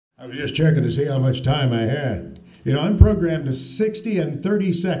I was just checking to see how much time I had. You know, I'm programmed to 60 and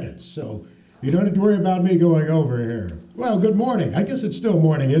 30 seconds, so you don't have to worry about me going over here. Well, good morning. I guess it's still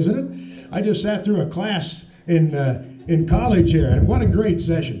morning, isn't it? I just sat through a class in college here, and what a great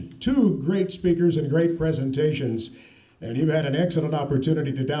session. Two great speakers and great presentations, and you've had an excellent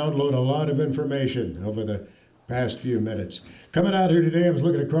opportunity to download a lot of information over the past few minutes. Coming out here today, I was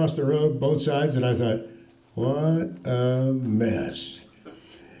looking across the road, both sides, and I thought, what a mess.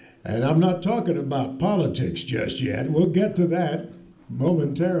 And I'm not talking about politics just yet. We'll get to that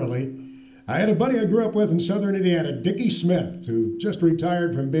momentarily. I had a buddy I grew up with in southern Indiana, Dickie Smith, who just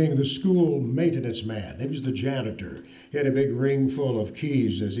retired from being the school maintenance man. He was the janitor. He had a big ring full of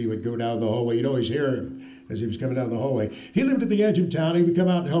keys as he would go down the hallway. You'd always hear him as he was coming down the hallway. He lived at the edge of town. He would come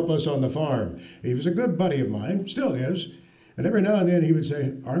out and help us on the farm. He was a good buddy of mine, still is. And every now and then he would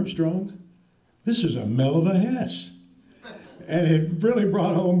say, "Armstrong, this is a mell of a Hess." And it really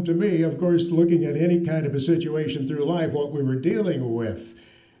brought home to me, of course, looking at any kind of a situation through life, what we were dealing with.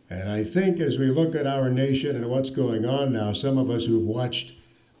 And I think as we look at our nation and what's going on now, some of us who've watched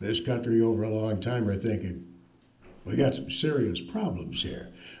this country over a long time are thinking, we got some serious problems here.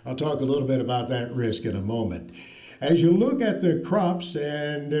 I'll talk a little bit about that risk in a moment. As you look at the crops,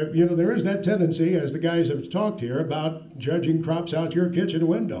 and there is that tendency, as the guys have talked here, about judging crops out your kitchen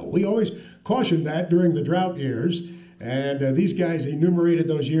window. We always cautioned that during the drought years. And these guys enumerated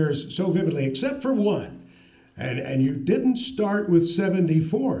those years so vividly, except for one. And you didn't start with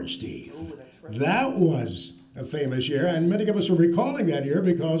 74, Steve. Oh, that's right. That was a famous year, and many of us are recalling that year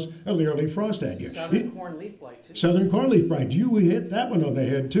because of the early frost that year. Southern corn leaf blight, too. Southern corn leaf blight. You hit that one on the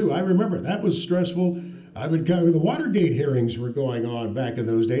head, too. I remember. That was stressful. I would cover the Watergate hearings were going on back in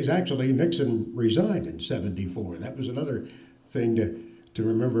those days. Actually, Nixon resigned in 74. That was another thing to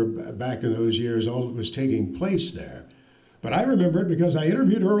remember back in those years, all that was taking place there. But I remember it because I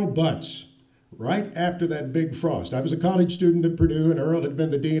interviewed Earl Butz right after that big frost. I was a college student at Purdue, and Earl had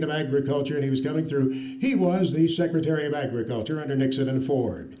been the Dean of Agriculture, and he was coming through. He was the Secretary of Agriculture under Nixon and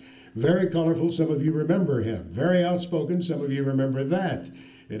Ford. Very colorful, some of you remember him. Very outspoken, some of you remember that.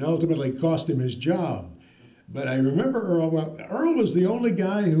 It ultimately cost him his job. But I remember Earl. Well, Earl was the only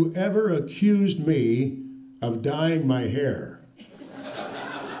guy who ever accused me of dyeing my hair.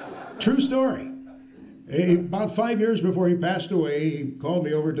 True story. About 5 years before he passed away, he called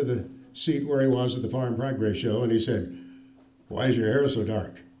me over to the seat where he was at the Farm Progress Show, and he said, "Why is your hair so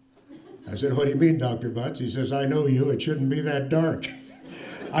dark?" I said, "What do you mean, Dr. Butz?" He says, "I know you. It shouldn't be that dark."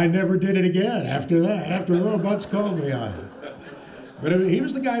 I never did it again after that, after Earl Butz called me on it. But he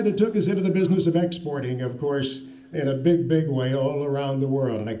was the guy that took us into the business of exporting, of course, in a big, big way all around the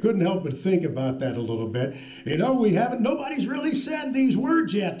world. And I couldn't help but think about that a little bit. You know, nobody's really said these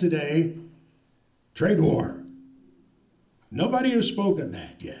words yet today. Trade war. Nobody has spoken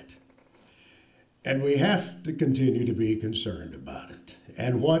that yet. And we have to continue to be concerned about it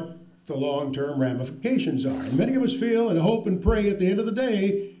and what the long-term ramifications are. And many of us feel and hope and pray at the end of the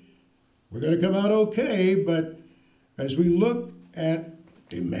day, we're going to come out okay. But as we look at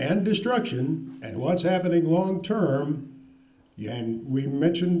demand destruction and what's happening long-term, and we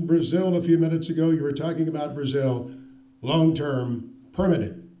mentioned Brazil a few minutes ago, you were talking about Brazil, long-term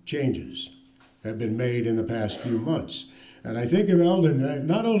permanent changes have been made in the past few months. And I think of Eldon,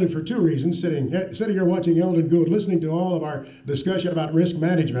 not only for two reasons, sitting here watching Eldon Gould, listening to all of our discussion about risk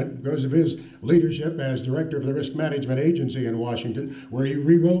management because of his leadership as director of the Risk Management Agency in Washington, where he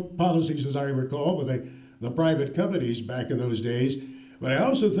rewrote policies, as I recall, with the private companies back in those days. But I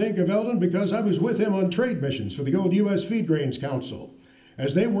also think of Eldon because I was with him on trade missions for the old U.S. Feed Grains Council.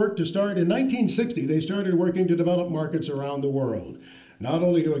 As they worked to start, in 1960, they started working to develop markets around the world. Not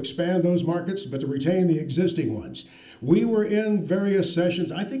only to expand those markets, but to retain the existing ones. We were in various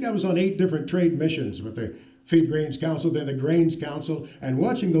sessions. I think I was on 8 different trade missions with the Feed Grains Council, then the Grains Council, and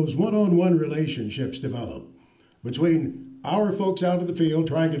watching those one-on-one relationships develop between our folks out in the field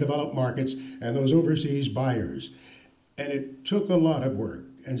trying to develop markets and those overseas buyers. And it took a lot of work,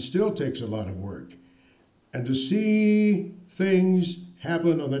 and still takes a lot of work. And to see things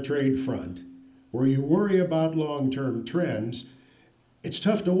happen on the trade front, where you worry about long-term trends, it's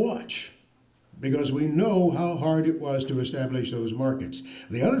tough to watch because we know how hard it was to establish those markets.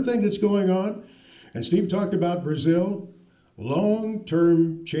 The other thing that's going on, and Steve talked about Brazil,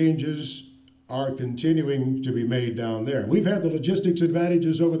 long-term changes are continuing to be made down there. We've had the logistics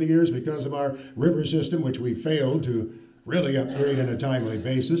advantages over the years because of our river system, which we failed to really upgrade on a timely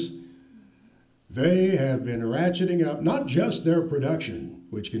basis. They have been ratcheting up not just their production,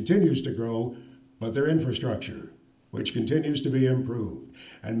 which continues to grow, but their infrastructure, which continues to be improved.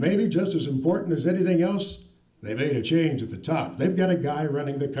 And maybe just as important as anything else, They made a change at the top. They've got a guy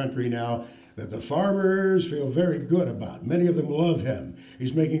running the country now that the farmers feel very good about. Many of them love him.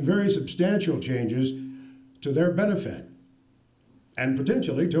 He's making very substantial changes to their benefit and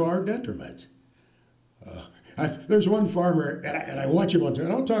potentially to our detriment. There's one farmer, and I watch him on Twitter,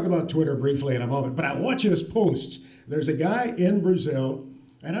 and I'll talk about Twitter briefly in a moment, but I watch his posts. There's a guy in Brazil,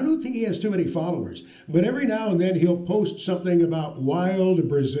 and I don't think he has too many followers, but every now and then he'll post something about wild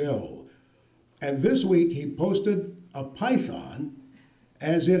Brazil. And this week he posted a python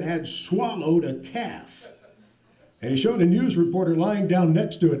as it had swallowed a calf. And he showed a news reporter lying down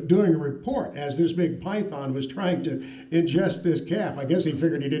next to it doing a report as this big python was trying to ingest this calf. I guess he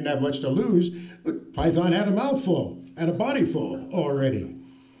figured he didn't have much to lose. The python had a mouthful and a body full already.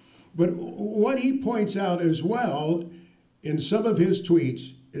 But what he points out as well in some of his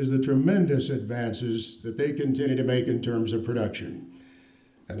tweets is the tremendous advances that they continue to make in terms of production.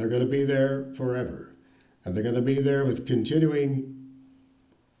 And they're going to be there forever. And they're going to be there with continuing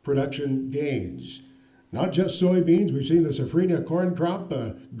production gains. Not just soybeans. We've seen the safrinha corn crop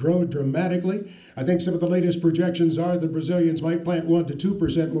grow dramatically. I think some of the latest projections are the Brazilians might plant 1 to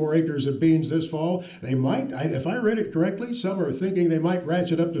 2% more acres of beans this fall. They might, if I read it correctly, some are thinking they might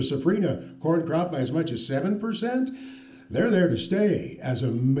ratchet up the safrinha corn crop by as much as 7%. They're there to stay as a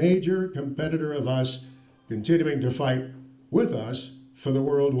major competitor of us, continuing to fight with us for the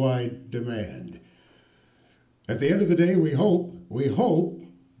worldwide demand. At the end of the day, we hope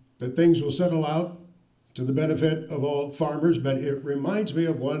that things will settle out to the benefit of all farmers, but it reminds me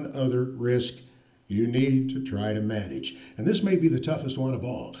of one other risk you need to try to manage. And this may be the toughest one of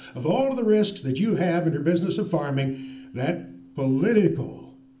all. Of all of the risks that you have in your business of farming, that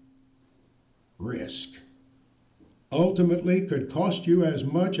political risk ultimately could cost you as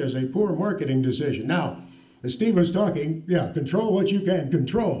much as a poor marketing decision. Now, as Steve was talking, control what you can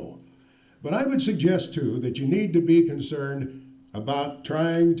control. But I would suggest, too, that you need to be concerned about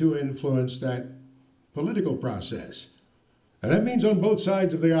trying to influence that political process. And that means on both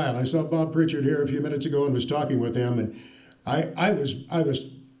sides of the aisle. I saw Bob Pritchard here a few minutes ago and was talking with him, and I was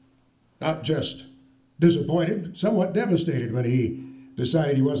not just disappointed, somewhat devastated when he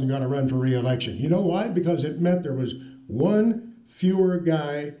decided he wasn't going to run for re-election. You know why? Because it meant there was one fewer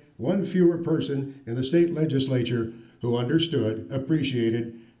guy, one fewer person in the state legislature who understood,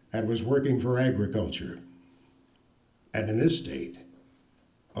 appreciated, and was working for agriculture. And in this state,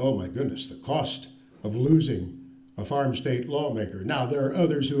 oh my goodness, the cost of losing a farm state lawmaker. Now, there are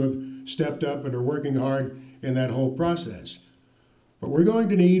others who have stepped up and are working hard in that whole process. But we're going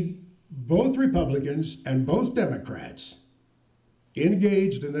to need both Republicans and both Democrats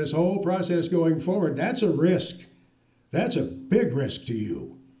engaged in this whole process going forward. That's a risk. That's a big risk to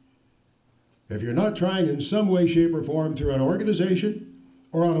you. If you're not trying in some way, shape, or form through an organization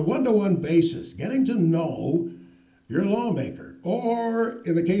or on a one-to-one basis, getting to know your lawmaker, or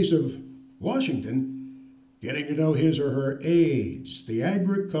in the case of Washington, getting to know his or her aides, the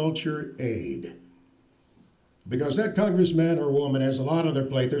agriculture aide. Because that congressman or woman has a lot on their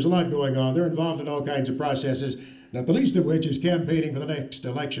plate. There's a lot going on. They're involved in all kinds of processes, not the least of which is campaigning for the next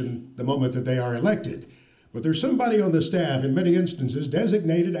election the moment that they are elected. But there's somebody on the staff, in many instances,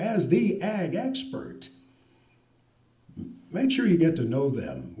 designated as the ag expert. Make sure you get to know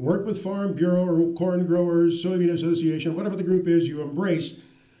them. Work with Farm Bureau or corn growers, soybean association, whatever the group is you embrace,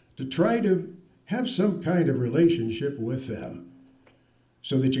 to try to have some kind of relationship with them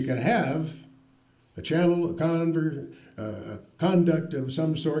so that you can have a channel, a conduct of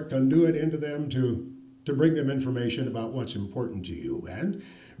some sort, conduit into them to bring them information about what's important to you. And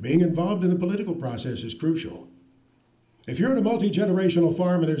being involved in the political process is crucial. If you're in a multi-generational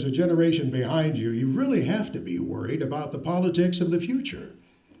farm and there's a generation behind you, you really have to be worried about the politics of the future.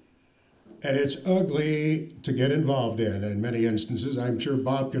 And it's ugly to get involved in many instances. I'm sure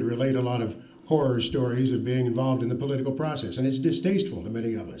Bob could relate a lot of horror stories of being involved in the political process, and it's distasteful to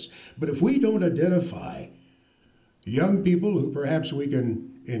many of us. But if we don't identify young people who perhaps we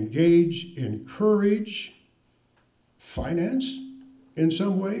can engage, encourage, finance in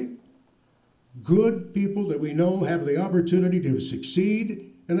some way, good people that we know have the opportunity to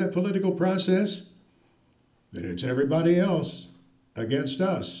succeed in that political process, then it's everybody else against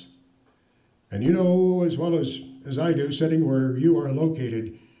us. And you know as well as I do, sitting where you are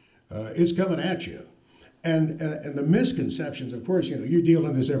located, it's coming at you. And the misconceptions, of course, you deal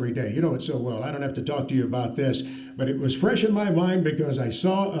in this every day. You know it so well. I don't have to talk to you about this. But it was fresh in my mind because I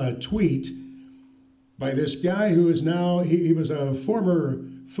saw a tweet by this guy who is now, he was a former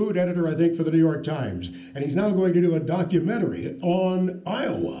food editor, I think, for the New York Times. And he's now going to do a documentary on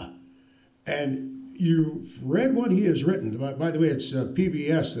Iowa. And you've read what he has written. By the way, it's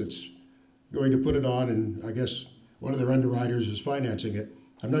PBS that's going to put it on, and I guess one of their underwriters is financing it.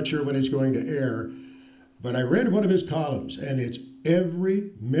 I'm not sure when it's going to air, but I read one of his columns, and it's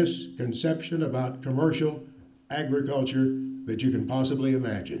every misconception about commercial agriculture that you can possibly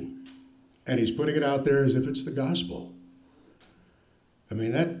imagine. And he's putting it out there as if it's the gospel. I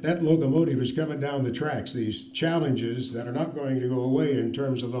mean, that locomotive is coming down the tracks, these challenges that are not going to go away in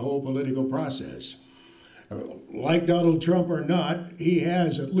terms of the whole political process. Like Donald Trump or not, he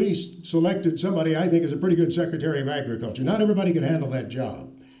has at least selected somebody I think is a pretty good Secretary of Agriculture. Not everybody can handle that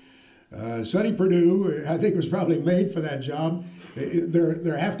job. Sonny Perdue, I think, was probably made for that job.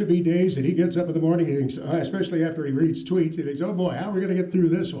 There have to be days that he gets up in the morning, he thinks, especially after he reads tweets, he thinks, oh boy, how are we going to get through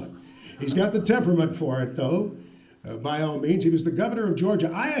this one? He's got the temperament for it, though. By all means, he was the governor of Georgia.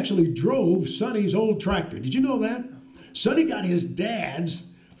 I actually drove Sonny's old tractor. Did you know that? Sonny got his dad's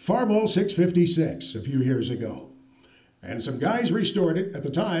Farmall 656 a few years ago. And some guys restored it. At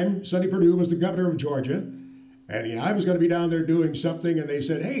the time, Sonny Perdue was the governor of Georgia. And I was going to be down there doing something, and they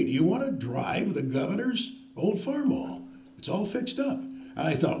said, hey, do you want to drive the governor's old Farmall? It's all fixed up. And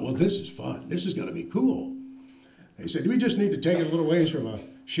I thought, well, this is fun. This is going to be cool. They said, we just need to take it a little ways from a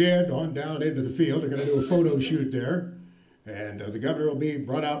shed on down into the field. They're going to do a photo shoot there. And the governor will be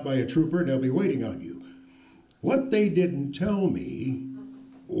brought out by a trooper, and they'll be waiting on you. What they didn't tell me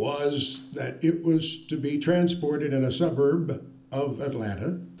was that it was to be transported in a suburb of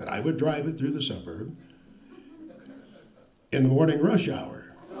Atlanta, that I would drive it through the suburb in the morning rush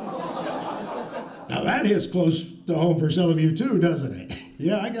hour. Now that hits close to home for some of you too, doesn't it?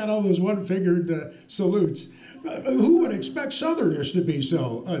 Yeah, I got all those one-figured salutes. Who would expect Southerners to be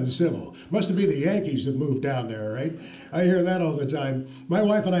so uncivil? Must have been the Yankees that moved down there, right? I hear that all the time. My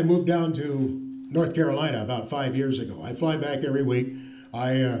wife and I moved down to North Carolina about 5 years ago. I fly back every week.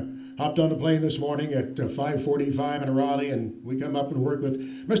 I hopped on a plane this morning at 5:45 in Raleigh, and we come up and work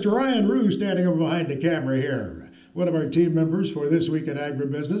with Mr. Ryan Rue standing over behind the camera here, one of our team members for This Week in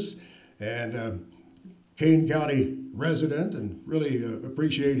Agribusiness, and Kane County resident, and really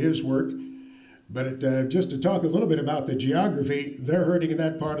appreciate his work. But just to talk a little bit about the geography, they're hurting in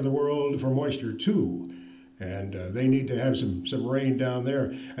that part of the world for moisture too. And they need to have some rain down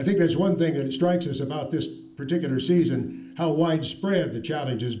there. I think that's one thing that strikes us about this particular season, how widespread the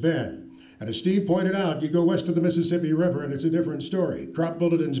challenge has been. And as Steve pointed out, you go west of the Mississippi River and it's a different story. Crop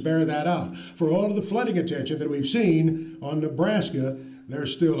bulletins bear that out. For all of the flooding attention that we've seen on Nebraska,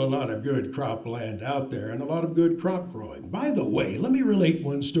 there's still a lot of good crop land out there and a lot of good crop growing. By the way, let me relate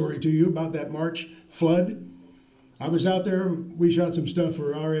one story to you about that March flood. I was out there, we shot some stuff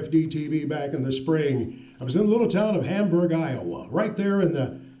for RFD TV back in the spring. I was in the little town of Hamburg, Iowa, right there in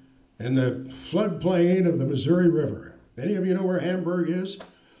the floodplain of the Missouri River. Any of you know where Hamburg is?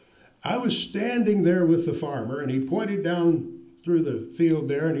 I was standing there with the farmer, and he pointed down through the field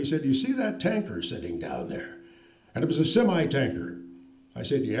there, and he said, you see that tanker sitting down there? And it was a semi-tanker. I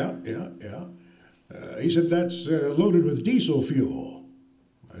said, yeah. He said, that's loaded with diesel fuel.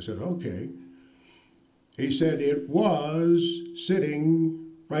 I said, okay. He said, it was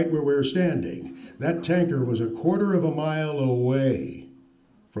sitting right where we're standing. That tanker was 1/4 mile away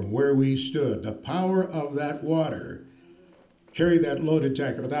from where we stood. The power of that water carried that loaded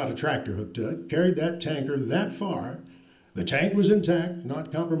tanker without a tractor hooked to it, carried that tanker that far. The tank was intact,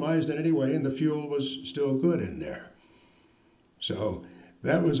 not compromised in any way, and the fuel was still good in there. So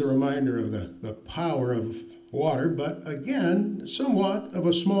that was a reminder of the power of water, but again, somewhat of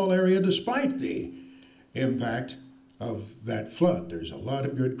a small area despite the impact of that flood. There's a lot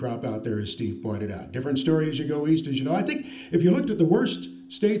of good crop out there, as Steve pointed out. Different story as you go east, as you know. I think if you looked at the worst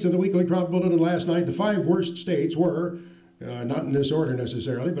states of the weekly crop bulletin last night, the 5 worst states were, not in this order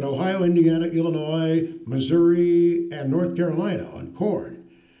necessarily, but Ohio, Indiana, Illinois, Missouri, and North Carolina on corn.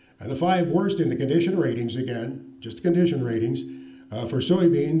 And the 5 worst in the condition ratings, again, just condition ratings, for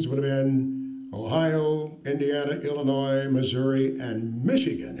soybeans would have been Ohio, Indiana, Illinois, Missouri, and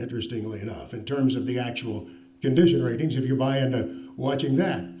Michigan, interestingly enough, in terms of the actual condition ratings, if you buy into watching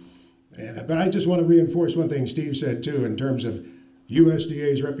that. But I just want to reinforce one thing Steve said, too, in terms of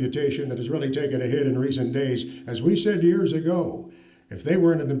USDA's reputation that has really taken a hit in recent days. As we said years ago, if they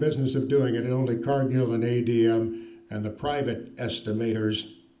weren't in the business of doing it, only Cargill and ADM and the private estimators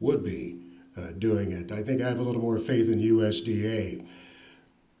would be doing it. I think I have a little more faith in USDA.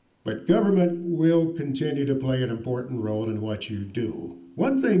 But government will continue to play an important role in what you do.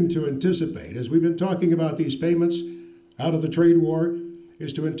 One thing to anticipate, as we've been talking about these payments out of the trade war,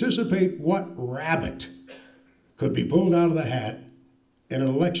 is to anticipate what rabbit could be pulled out of the hat in an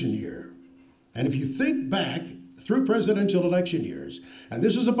election year. And if you think back through presidential election years. And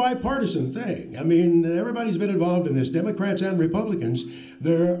this is a bipartisan thing. I mean, everybody's been involved in this, Democrats and Republicans.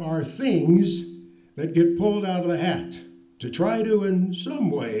 There are things that get pulled out of the hat to try to, in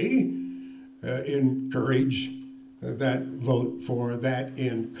some way, encourage that vote for that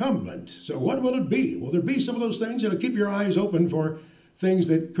incumbent. So what will it be? Will there be some of those things that'll keep your eyes open for things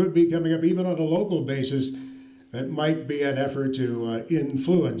that could be coming up, even on a local basis, that might be an effort to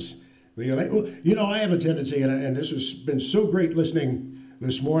influence the election? Well, you know, I have a tendency, and this has been so great listening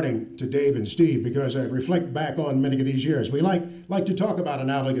this morning to Dave and Steve, because I reflect back on many of these years. We like to talk about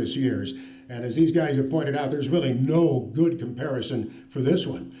analogous years. And as these guys have pointed out, there's really no good comparison for this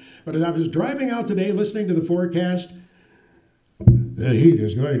one. But as I was driving out today, listening to the forecast, the heat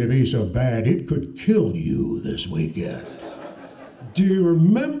is going to be so bad, it could kill you this weekend. Do you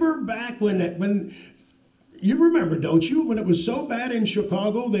remember back when you remember, don't you, when it was so bad in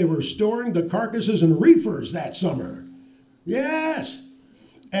Chicago, they were storing the carcasses in reefers that summer? Yes.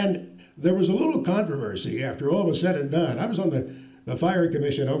 And there was a little controversy after all was said and done. I was on the fire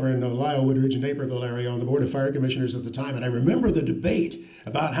commission over in the Lyle, Woodridge, and Naperville area on the board of fire commissioners at the time, and I remember the debate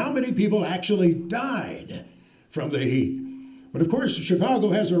about how many people actually died from the heat. But of course,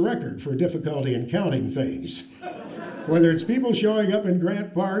 Chicago has a record for difficulty in counting things. Whether it's people showing up in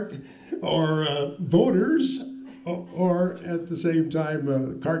Grant Park, or voters, or at the same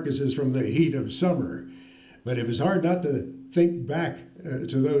time carcasses from the heat of summer. But it was hard not to think back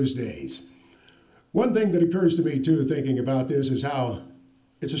to those days. One thing that occurs to me, too, thinking about this, is how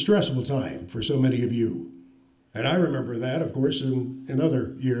it's a stressful time for so many of you. And I remember that, of course, in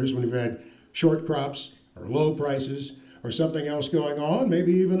other years when we've had short crops or low prices or something else going on,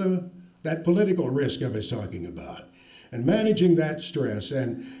 maybe even that political risk I was talking about. And managing that stress,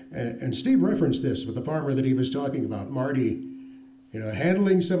 and Steve referenced this with the farmer that he was talking about, Marty,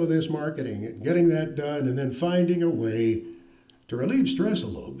 handling some of this marketing and getting that done, and then finding a way to relieve stress a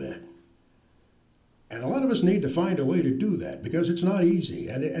little bit. And a lot of us need to find a way to do that, because it's not easy.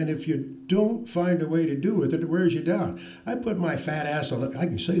 And if you don't find a way to do it wears you down. I put my fat ass on I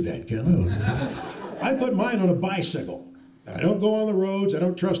can say that, can I? I put mine on a bicycle. I don't go on the roads. I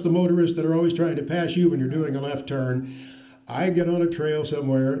don't trust the motorists that are always trying to pass you when you're doing a left turn. I get on a trail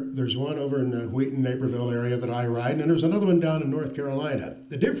somewhere. There's one over in the Wheaton, Naperville area that I ride, and there's another one down in North Carolina.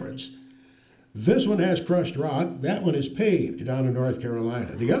 The difference, this one has crushed rock. That one is paved down in North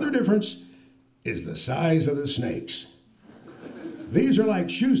Carolina. The other difference is the size of the snakes. These are like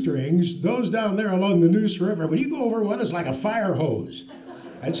shoestrings. Those down there along the Neuse River, when you go over one, it's like a fire hose.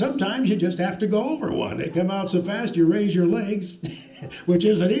 And sometimes you just have to go over one. They come out so fast you raise your legs, which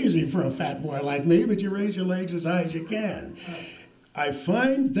isn't easy for a fat boy like me, but you raise your legs as high as you can. I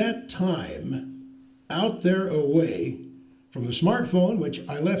find that time out there away from the smartphone, which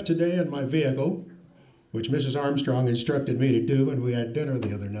I left today in my vehicle, which Mrs. Armstrong instructed me to do when we had dinner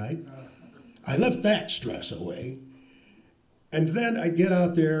the other night. I left that stress away. And then I get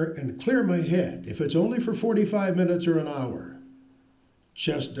out there and clear my head, if it's only for 45 minutes or an hour.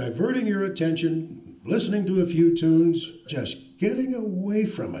 Just diverting your attention, listening to a few tunes, just getting away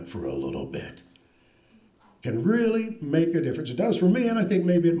from it for a little bit can really make a difference. It does for me, and I think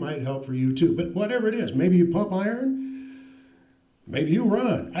maybe it might help for you too. But whatever it is, maybe you pump iron, maybe you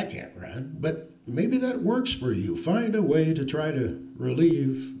run. I can't run, but maybe that works for you. Find a way to try to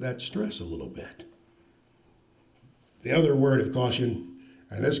relieve that stress a little bit. The other word of caution,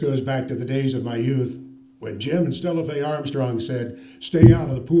 and this goes back to the days of my youth, when Jim and Stella Faye Armstrong said, "Stay out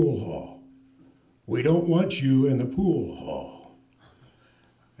of the pool hall. We don't want you in the pool hall."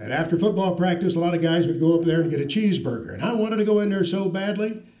 And after football practice, a lot of guys would go up there and get a cheeseburger. And I wanted to go in there so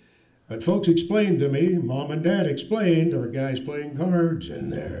badly. But folks explained to me, Mom and Dad explained, there were guys playing cards in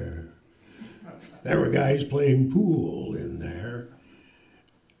there. There were guys playing pool in there.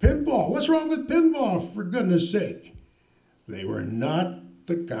 Pinball. What's wrong with pinball, for goodness sake? They were not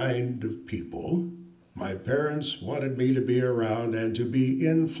the kind of people my parents wanted me to be around and to be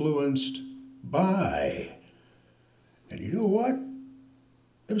influenced by. And you know what?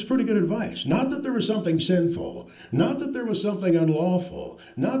 It was pretty good advice. Not that there was something sinful, not that there was something unlawful,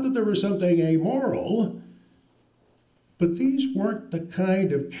 not that there was something amoral, but these weren't the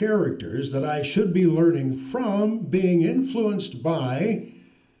kind of characters that I should be learning from, being influenced by,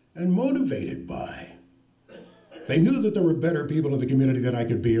 and motivated by. They knew that there were better people in the community that I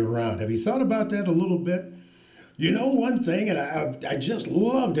could be around. Have you thought about that a little bit? You know one thing, and I just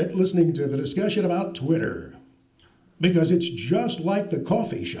loved it, listening to the discussion about Twitter, because it's just like the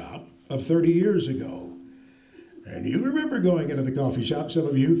coffee shop of 30 years ago. And you remember going into the coffee shop, some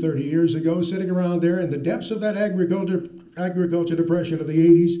of you, 30 years ago, sitting around there in the depths of that agriculture depression of the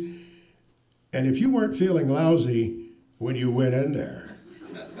 80s, And if you weren't feeling lousy when you went in there,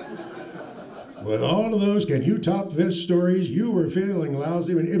 with all of those "can you top this" stories, you were feeling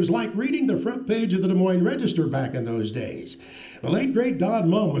lousy. It was like reading the front page of the Des Moines Register back in those days. The late, great Don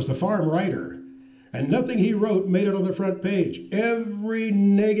Mumm was the farm writer, and nothing he wrote made it on the front page. Every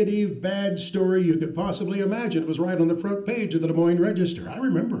negative, bad story you could possibly imagine was right on the front page of the Des Moines Register. I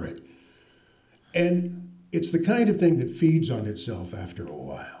remember it. And it's the kind of thing that feeds on itself after a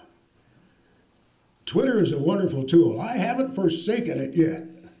while. Twitter is a wonderful tool. I haven't forsaken it yet.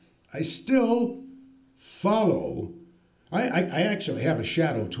 I still follow. I actually have a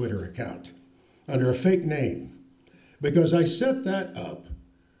shadow Twitter account under a fake name because I set that up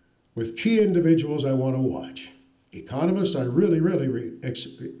with key individuals I want to watch. Economists I really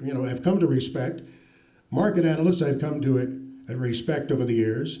have come to respect. Market analysts I've come to respect over the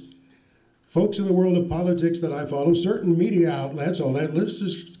years. Folks in the world of politics that I follow, certain media outlets, all that list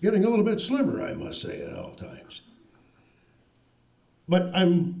is getting a little bit slimmer, I must say, at all times. But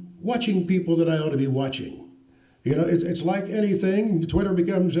I'm watching people that I ought to be watching. You know, it's like anything. Twitter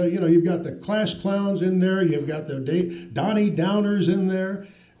becomes, you've got the class clowns in there, you've got the Donnie Downers in there,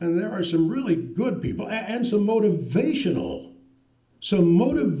 and there are some really good people and some motivational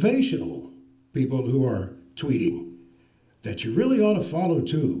people who are tweeting that you really ought to follow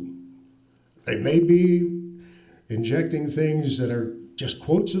too. They may be injecting things that are just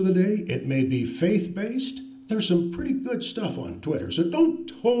quotes of the day. It may be faith-based. There's some pretty good stuff on Twitter, so don't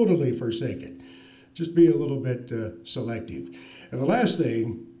totally forsake it. Just be a little bit selective. And the last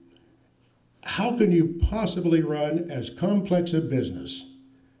thing, how can you possibly run as complex a business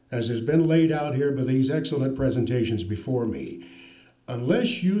as has been laid out here by these excellent presentations before me,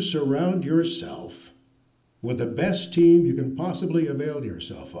 unless you surround yourself with the best team you can possibly avail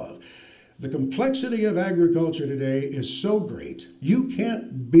yourself of? The complexity of agriculture today is so great, you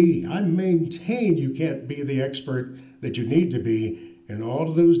can't be, I maintain you can't be the expert that you need to be in all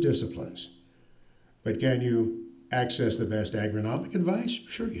of those disciplines. But can you access the best agronomic advice?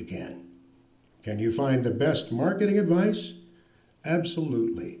 Sure you can. Can you find the best marketing advice?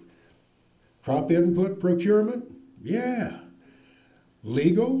 Absolutely. Crop input procurement? Yeah.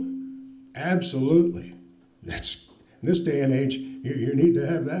 Legal? Absolutely. That's, in this day and age, you need to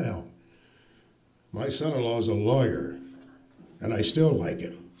have that help. My son-in-law is a lawyer, and I still like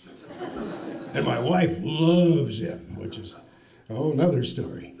him. And my wife loves him, which is a whole other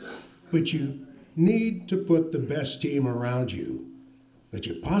story. But you need to put the best team around you that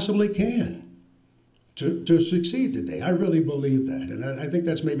you possibly can to succeed today. I really believe that, and I think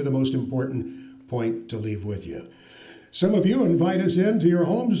that's maybe the most important point to leave with you. Some of you invite us into your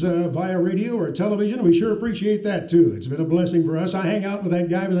homes via radio or television. We sure appreciate that, too. It's been a blessing for us. I hang out with that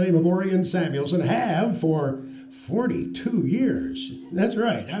guy by the name of Orion Samuelson, have for 42 years. That's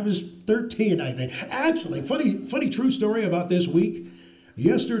right. I was 13, I think. Actually, funny true story about this week.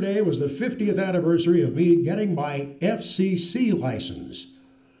 Yesterday was the 50th anniversary of me getting my FCC license.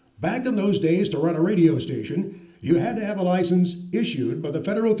 Back in those days, to run a radio station, you had to have a license issued by the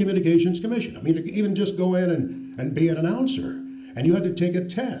Federal Communications Commission. I mean, to even just go in and be an announcer. And you had to take a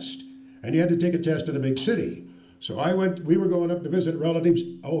test. And you had to take a test in a big city. So we were going up to visit relatives.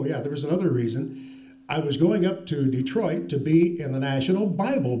 Oh yeah, there was another reason. I was going up to Detroit to be in the National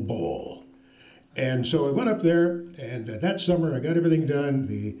Bible Bowl. And so I went up there, and that summer I got everything done.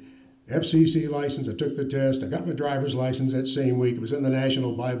 The FCC license, I took the test. I got my driver's license that same week. It was in the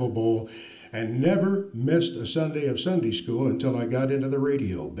National Bible Bowl. And never missed a Sunday of Sunday school until I got into the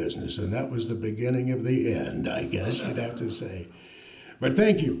radio business. And that was the beginning of the end, I guess you'd have to say. But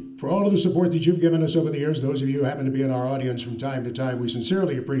thank you for all of the support that you've given us over the years. Those of you who happen to be in our audience from time to time, we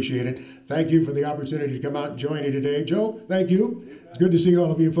sincerely appreciate it. Thank you for the opportunity to come out and join you today. Joe, thank you. It's good to see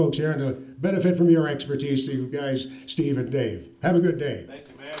all of you folks here and to benefit from your expertise, you guys, Steve and Dave. Have a good day.